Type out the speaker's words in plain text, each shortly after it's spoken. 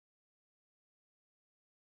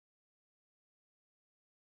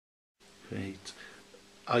Great.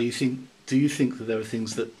 Do you think that there are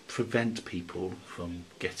things that prevent people from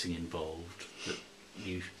getting involved that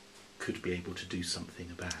you could be able to do something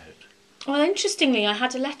about? Well, interestingly, I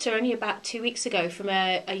had a letter only about 2 weeks ago from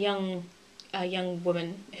a young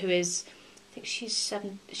woman who is, I think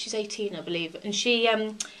she's 18, I believe, and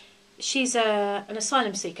she's an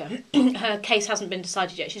asylum seeker. Her case hasn't been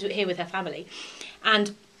decided yet. She's here with her family,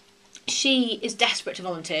 and she is desperate to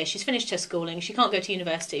volunteer. She's finished her schooling. She can't go to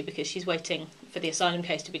university because she's waiting for the asylum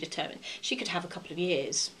case to be determined. She could have a couple of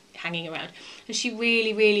years hanging around, and she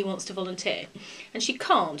really, really wants to volunteer, and she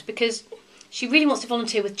can't because she really wants to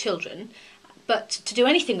volunteer with children. But to do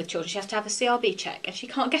anything with children, she has to have a CRB check, and she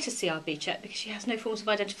can't get a CRB check because she has no forms of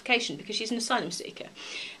identification because she's an asylum seeker.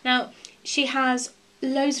 Now, she has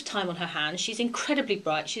loads of time on her hands. She's incredibly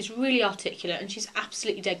bright, she's really articulate, and she's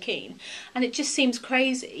absolutely dead keen. And it just seems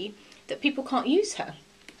crazy that people can't use her,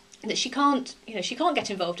 that she can't get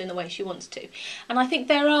involved in the way she wants to. And I think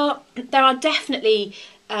there are definitely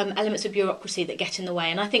elements of bureaucracy that get in the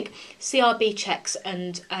way. And I think CRB checks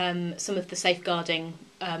and some of the safeguarding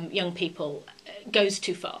young people goes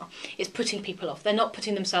too far. It's putting people off. They're not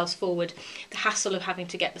putting themselves forward. The hassle of having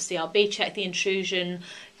to get the CRB check, the intrusion,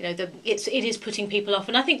 it is putting people off.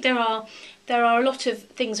 And I think there are a lot of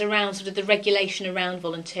things around sort of the regulation around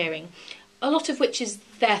volunteering, a lot of which is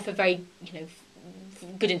there for very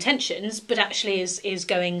good intentions, but actually is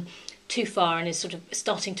going too far and is sort of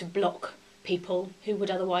starting to block people who would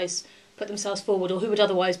otherwise put themselves forward or who would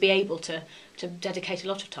otherwise be able to dedicate a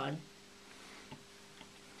lot of time.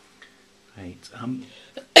 Right.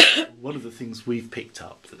 One of the things we've picked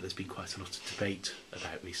up that there's been quite a lot of debate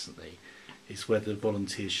about recently is whether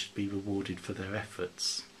volunteers should be rewarded for their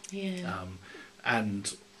efforts. Yeah.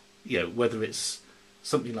 And whether it's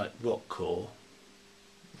something like Rock Corps,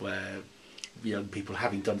 where young people,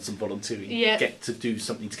 having done some volunteering, get to do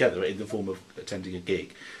something together in the form of attending a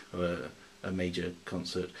gig or a major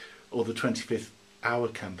concert, or the 25th Hour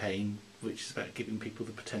campaign, which is about giving people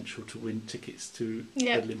the potential to win tickets to an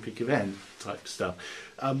Olympic event type stuff.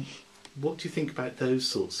 What do you think about those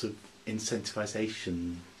sorts of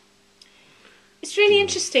incentivisation? It's really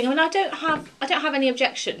interesting. I mean, I don't have any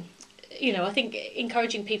objection. I think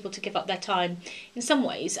encouraging people to give up their time, in some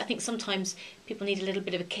ways, I think sometimes people need a little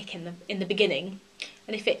bit of a kick in the beginning,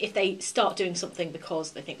 and if they start doing something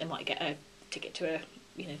because they think they might get a ticket to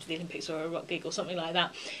to the Olympics or a rock gig or something like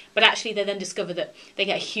that, but actually they then discover that they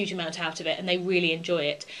get a huge amount out of it and they really enjoy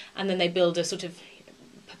it, and then they build a sort of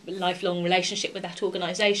lifelong relationship with that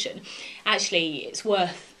organisation. Actually, it's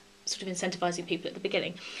worth sort of incentivising people at the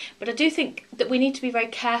beginning. But I do think that we need to be very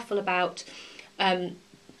careful about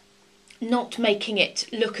not making it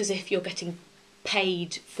look as if you're getting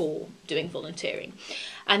paid for doing volunteering,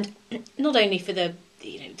 and not only for the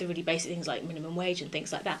really basic things like minimum wage and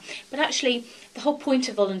things like that, but actually the whole point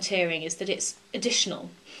of volunteering is that it's additional.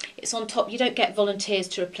 It's on top. You don't get volunteers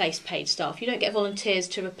to replace paid staff. You don't get volunteers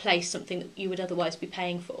to replace something that you would otherwise be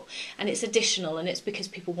paying for, and it's additional, and it's because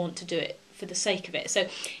people want to do it for the sake of it. So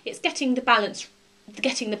it's getting the balance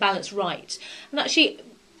right. And actually,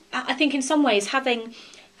 I think in some ways having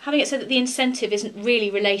it so that the incentive isn't really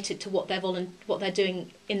related to what they're doing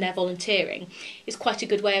in their volunteering is quite a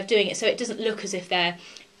good way of doing it. So it doesn't look as if they're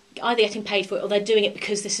either getting paid for it or they're doing it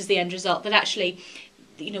because this is the end result. But actually,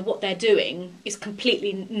 what they're doing is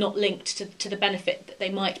completely not linked to the benefit that they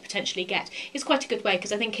might potentially get. It's quite a good way,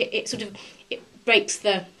 because I think it breaks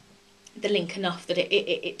the link enough that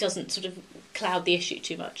it doesn't sort of cloud the issue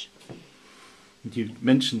too much. You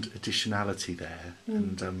mentioned additionality there,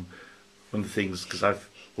 and one of the things, because I've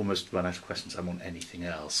almost run out of questions, I'm on anything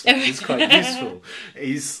else, which is quite useful,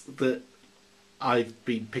 is that I've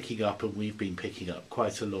been picking up, and we've been picking up,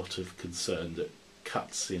 quite a lot of concern that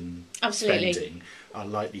cuts in spending are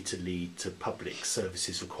likely to lead to public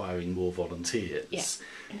services requiring more volunteers.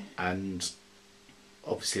 Yeah. And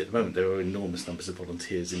obviously at the moment there are enormous numbers of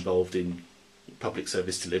volunteers involved in public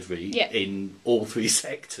service delivery in all three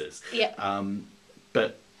sectors. Yeah.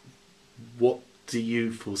 But what do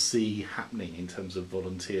you foresee happening in terms of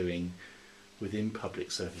volunteering within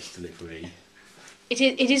public service delivery?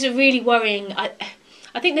 It is a really worrying.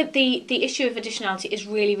 I think that the issue of additionality is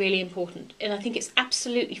really, really important, and I think it's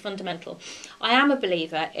absolutely fundamental. I am a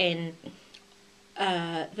believer in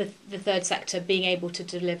the third sector being able to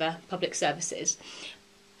deliver public services,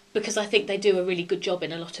 because I think they do a really good job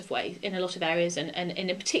in a lot of ways, in a lot of areas, and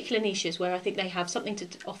in particular niches where I think they have something to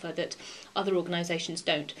offer that other organisations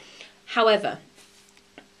don't. However,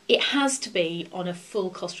 it has to be on a full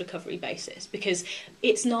cost recovery basis, because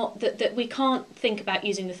it's not that we can't think about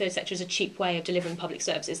using the third sector as a cheap way of delivering public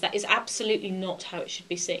services. That is absolutely not how it should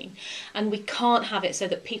be seen. And we can't have it so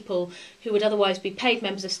that people who would otherwise be paid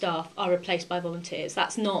members of staff are replaced by volunteers.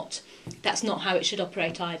 That's not how it should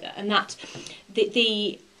operate either. And that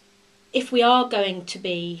if we are going to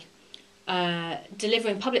be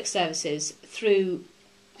delivering public services through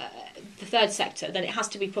the third sector, then it has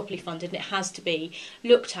to be properly funded, and it has to be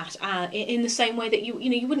looked at in the same way that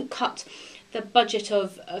you wouldn't cut the budget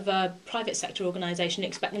of a private sector organisation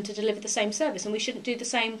and expect them to deliver the same service, and we shouldn't do the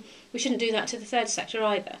same. We shouldn't do that to the third sector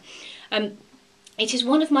either. It is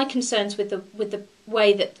one of my concerns with the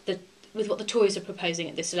way that with what the Tories are proposing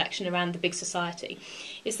at this election around the big society,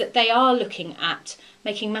 is that they are looking at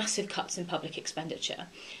making massive cuts in public expenditure,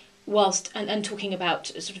 whilst and talking about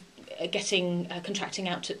sort of contracting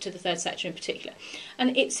out to the third sector in particular.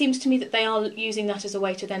 And it seems to me that they are using that as a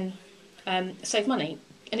way to then save money,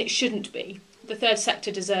 and it shouldn't be. The third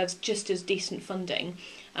sector deserves just as decent funding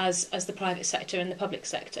as the private sector and the public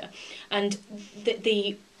sector. And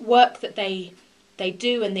the work that they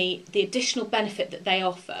do and the additional benefit that they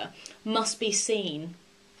offer must be seen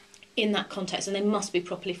in that context, and they must be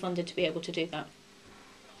properly funded to be able to do that.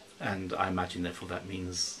 And I imagine, therefore, that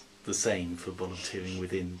means the same for volunteering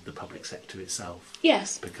within the public sector itself.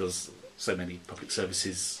 Yes. Because so many public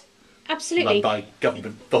services absolutely run by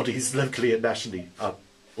government bodies locally and nationally are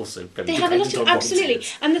also very they have a lot of absolutely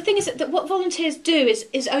volunteers. And the thing is that what volunteers do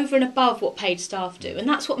is over and above what paid staff do, and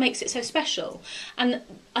that's what makes it so special. And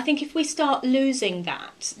I think if we start losing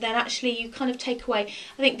that, then actually you kind of take away,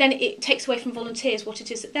 I think then it takes away from volunteers what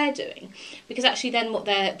it is that they're doing, because actually then what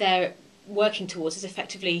they're working towards is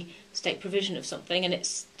effectively state provision of something, and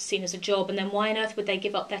it's seen as a job, and then why on earth would they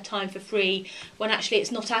give up their time for free when actually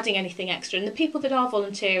it's not adding anything extra? And the people that are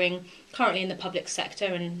volunteering currently in the public sector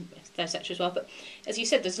and third sector as well, but as you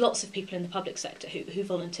said, there's lots of people in the public sector who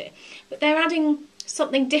volunteer, but they're adding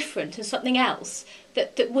something different and something else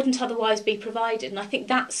that wouldn't otherwise be provided. And I think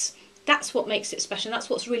that's what makes it special, and that's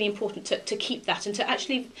what's really important to keep that, and to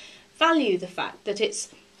actually value the fact that it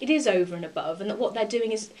is over and above, and that what they're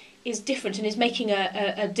doing is different and is making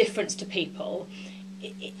a difference to people.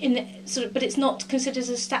 But it's not considered as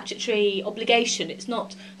a statutory obligation. It's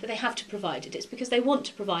not that they have to provide it. It's because they want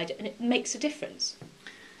to provide it, and it makes a difference.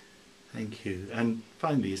 Thank you. And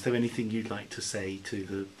finally, is there anything you'd like to say to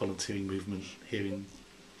the volunteering movement here in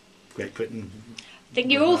Great Britain? I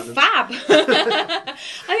think you're all fab. I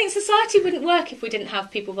think society wouldn't work if we didn't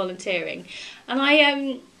have people volunteering. And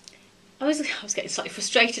I was getting slightly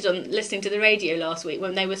frustrated on listening to the radio last week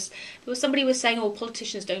when somebody was saying,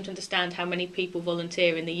 politicians don't understand how many people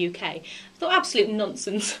volunteer in the UK. I thought, absolute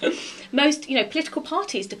nonsense. Most, political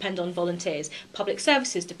parties depend on volunteers. Public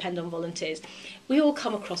services depend on volunteers. We all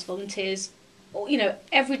come across volunteers,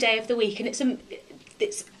 every day of the week, and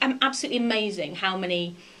it's absolutely amazing how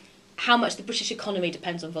much the British economy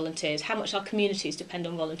depends on volunteers, how much our communities depend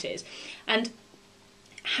on volunteers, and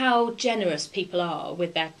how generous people are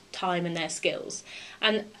with their time and their skills.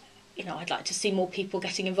 And I'd like to see more people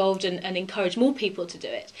getting involved and encourage more people to do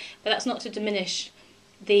it, but that's not to diminish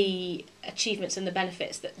the achievements and the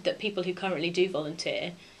benefits that people who currently do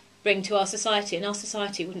volunteer bring to our society. And our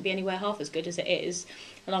society wouldn't be anywhere half as good as it is,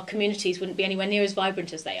 and our communities wouldn't be anywhere near as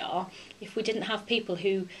vibrant as they are if we didn't have people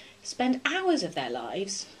who spend hours of their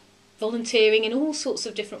lives volunteering in all sorts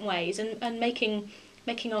of different ways and making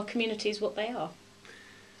our communities what they are.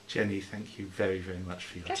 Jenny, thank you very, very much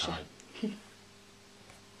for your Pleasure. time.